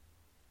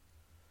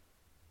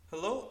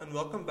and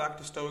welcome back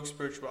to Stoic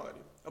Spirituality,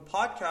 a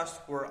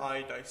podcast where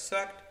I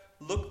dissect,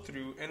 look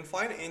through, and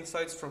find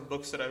insights from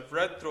books that I've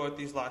read throughout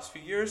these last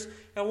few years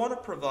and want to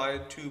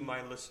provide to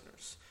my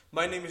listeners.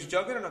 My name is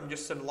Jagan, and I'm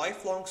just a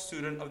lifelong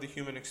student of the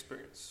human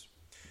experience.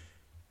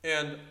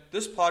 And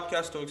this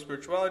podcast, Stoic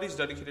Spirituality, is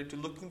dedicated to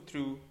looking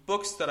through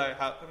books that I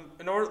am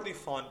inordinately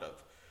fond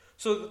of.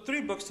 So the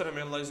three books that I'm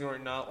analyzing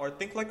right now are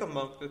Think Like a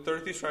Monk, The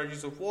 33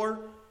 Strategies of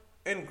War,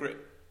 and Grit.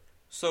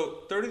 So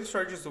 33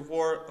 Strategies of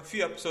War, a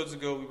few episodes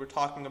ago we were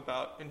talking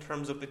about in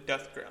terms of the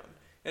death ground.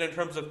 And in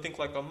terms of Think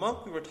Like a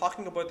Monk, we were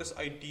talking about this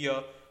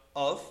idea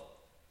of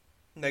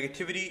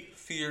negativity,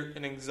 fear,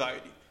 and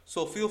anxiety.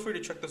 So feel free to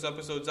check those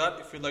episodes out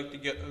if you'd like to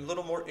get a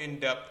little more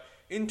in-depth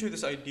into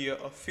this idea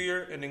of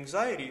fear and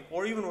anxiety,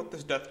 or even what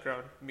this death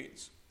ground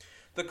means.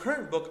 The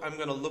current book I'm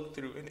going to look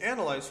through and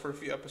analyze for a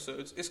few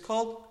episodes is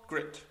called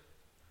Grit.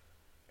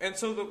 And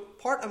so the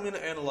part I'm going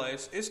to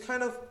analyze is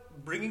kind of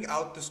bringing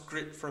out this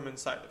grit from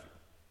inside of you.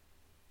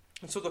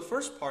 And so the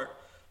first part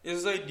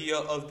is the idea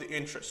of the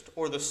interest,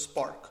 or the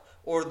spark,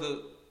 or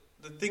the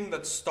thing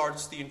that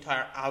starts the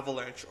entire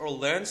avalanche or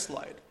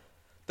landslide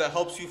that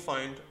helps you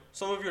find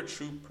some of your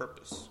true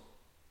purpose.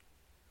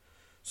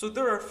 So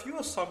there are a few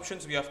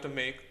assumptions we have to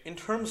make in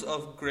terms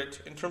of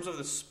grit, in terms of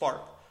the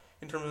spark,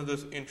 in terms of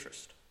this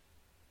interest.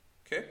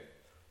 Okay?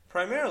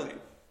 Primarily,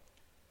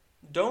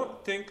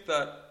 don't think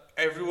that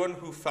everyone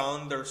who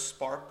found their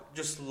spark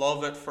just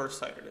love at first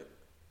sight at it.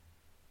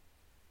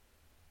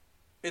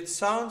 It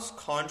sounds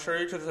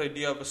contrary to this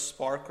idea of a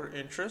spark or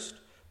interest,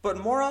 but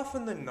more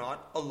often than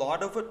not, a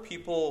lot of what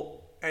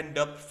people end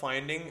up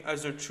finding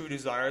as their true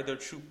desire, their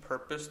true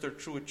purpose, their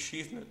true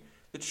achievement,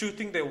 the true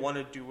thing they want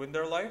to do in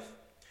their life,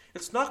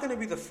 it's not going to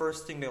be the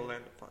first thing they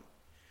land upon.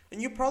 And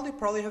you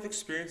probably have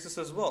experienced this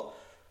as well.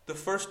 The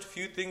first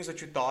few things that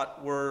you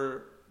thought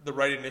were the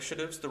right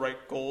initiatives, the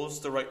right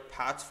goals, the right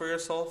paths for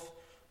yourself,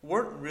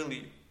 weren't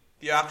really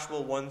the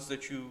actual ones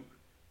that you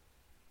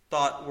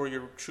thought were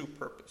your true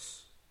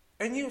purpose.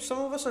 And some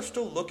of us are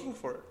still looking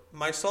for it.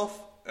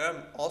 Myself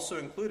am also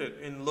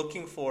included in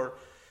looking for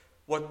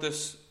what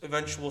this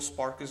eventual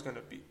spark is going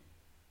to be.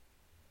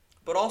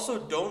 But also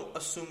don't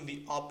assume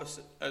the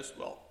opposite as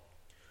well.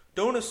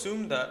 Don't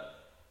assume that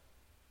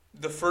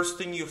the first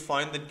thing you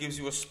find that gives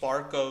you a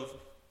spark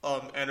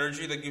of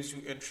energy, that gives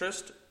you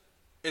interest,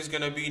 is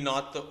going to be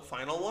not the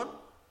final one.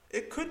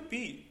 It could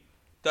be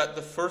that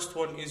the first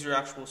one is your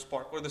actual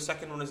spark, or the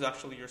second one is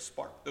actually your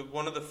spark.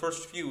 One of the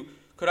first few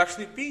could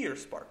actually be your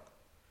spark.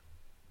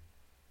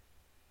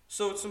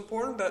 So it's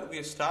important that we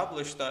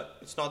establish that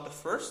it's not the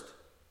first.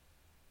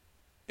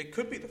 It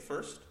could be the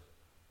first.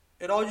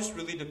 It all just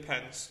really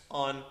depends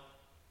on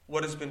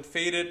what has been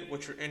fated,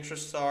 what your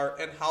interests are,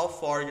 and how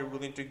far you're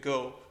willing to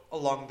go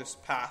along this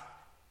path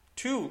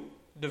to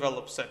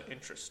develop said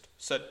interest,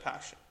 said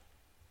passion.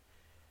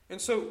 And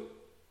so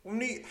when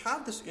we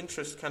have this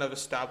interest kind of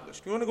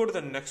established, we want to go to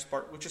the next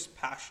part, which is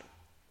passion.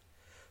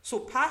 So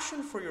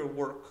passion for your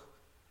work,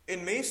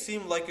 it may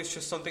seem like it's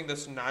just something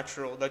that's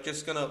natural, that's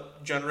just going to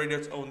generate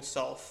its own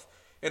self.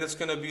 And it's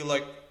going to be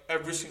like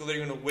every single day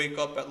you're going to wake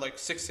up at like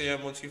 6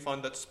 a.m. once you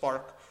find that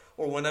spark,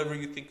 or whenever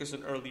you think is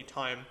an early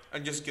time,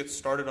 and just get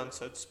started on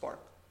said spark.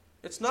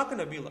 It's not going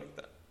to be like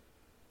that.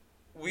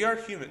 We are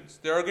humans.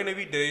 There are going to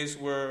be days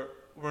where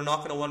we're not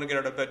going to want to get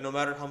out of bed, no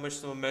matter how much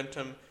the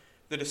momentum,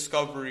 the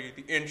discovery,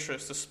 the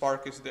interest, the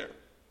spark is there.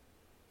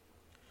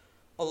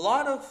 A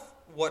lot of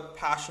what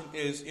passion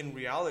is in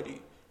reality,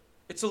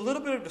 it's a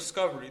little bit of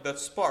discovery, that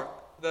spark,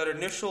 that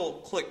initial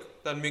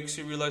click that makes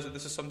you realize that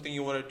this is something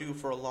you want to do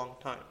for a long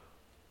time.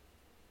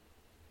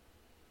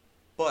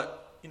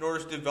 But in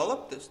order to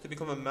develop this, to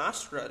become a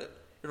master at it,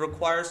 it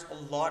requires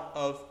a lot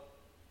of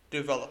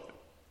development,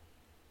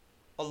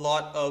 a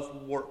lot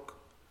of work.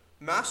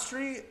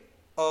 Mastery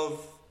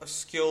of a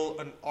skill,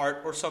 an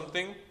art, or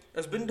something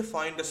has been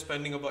defined as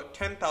spending about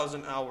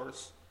 10,000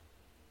 hours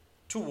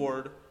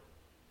toward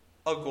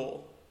a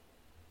goal,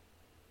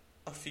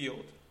 a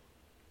field,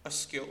 a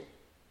skill.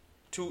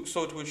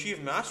 So to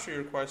achieve mastery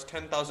requires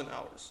 10,000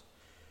 hours.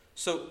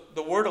 So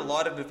the word a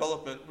lot of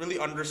development really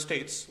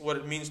understates what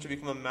it means to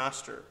become a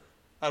master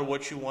at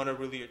what you want to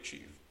really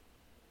achieve.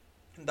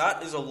 And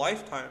that is a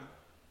lifetime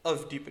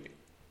of deepening.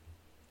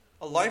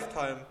 A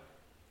lifetime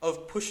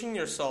of pushing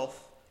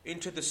yourself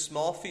into this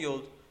small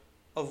field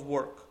of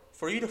work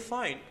for you to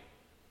find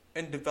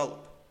and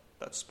develop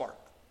that spark.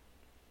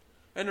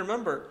 And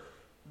remember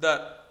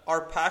that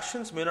our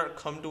passions may not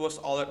come to us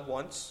all at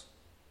once.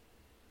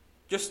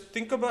 Just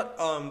think about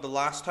the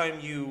last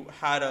time you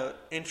had an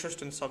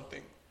interest in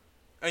something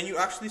and you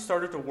actually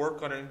started to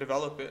work on it and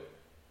develop it.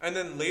 And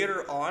then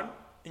later on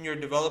in your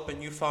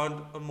development, you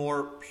found a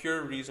more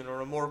pure reason,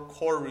 or a more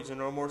core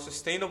reason, or a more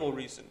sustainable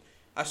reason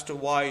as to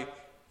why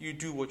you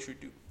do what you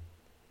do.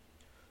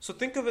 So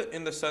think of it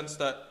in the sense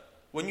that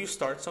when you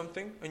start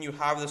something and you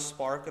have the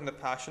spark and the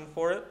passion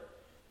for it,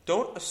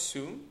 don't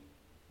assume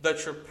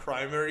that your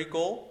primary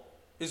goal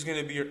is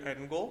going to be your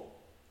end goal.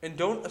 And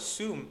don't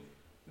assume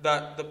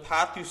that the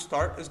path you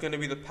start is going to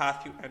be the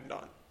path you end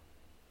on.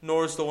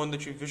 Nor is the one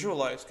that you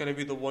visualize going to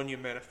be the one you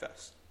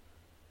manifest.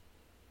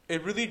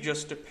 It really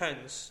just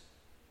depends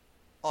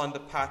on the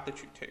path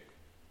that you take.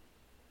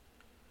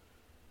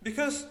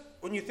 Because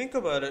when you think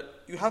about it,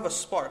 you have a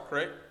spark,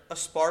 right? A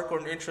spark or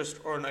an interest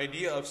or an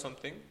idea of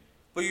something,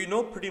 but you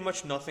know pretty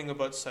much nothing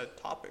about said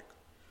topic.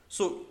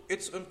 So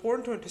it's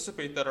important to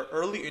anticipate that our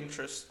early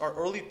interests, our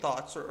early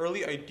thoughts, our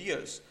early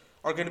ideas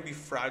are going to be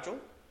fragile.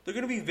 They're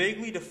going to be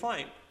vaguely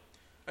defined.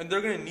 And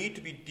they're going to need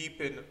to be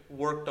deepened,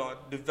 worked on,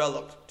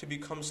 developed to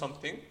become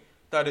something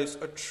that is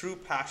a true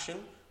passion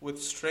with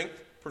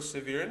strength,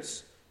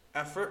 perseverance,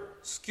 effort,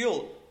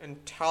 skill,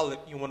 and talent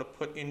you want to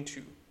put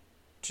into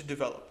to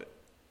develop it.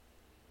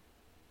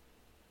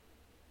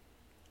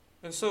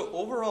 And so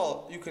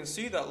overall, you can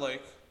see that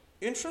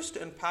interest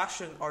and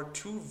passion are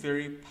two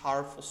very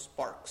powerful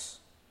sparks.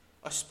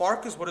 A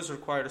spark is what is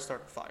required to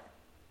start a fire.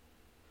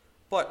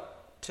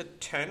 But to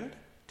tend,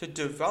 to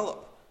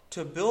develop,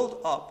 to build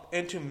up,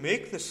 and to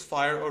make this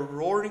fire a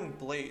roaring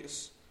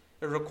blaze,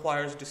 it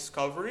requires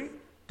discovery,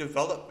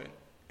 development,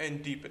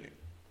 and deepening.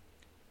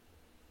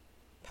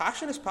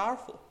 Passion is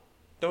powerful.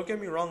 Don't get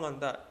me wrong on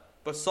that.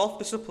 But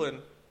self-discipline,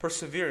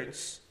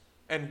 perseverance,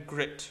 and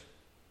grit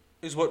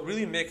is what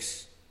really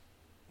makes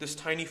this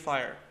tiny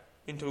fire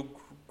into a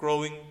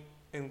growing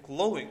and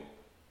glowing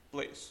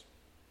blaze.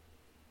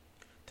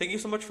 Thank you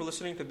so much for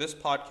listening to this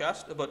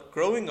podcast about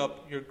growing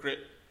up your grit.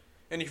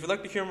 And if you'd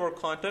like to hear more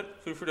content,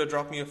 feel free to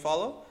drop me a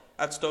follow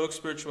at Stoic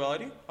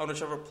Spirituality on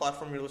whichever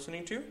platform you're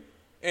listening to.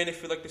 And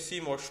if you'd like to see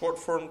more short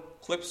form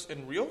clips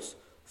and reels,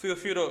 feel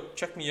free to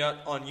check me out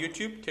on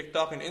YouTube,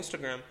 TikTok, and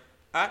Instagram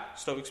at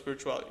Stoic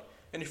Spirituality.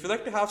 And if you'd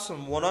like to have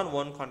some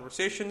one-on-one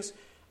conversations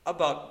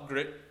about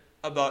grit,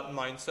 about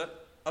mindset,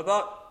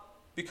 about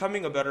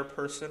becoming a better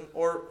person,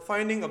 or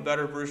finding a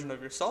better version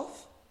of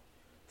yourself,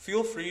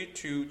 feel free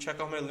to check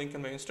out my link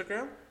in my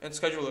Instagram and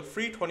schedule a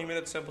free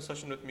 20-minute sample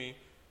session with me,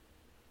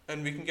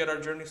 and we can get our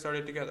journey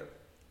started together.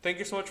 Thank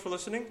you so much for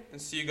listening,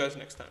 and see you guys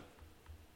next time.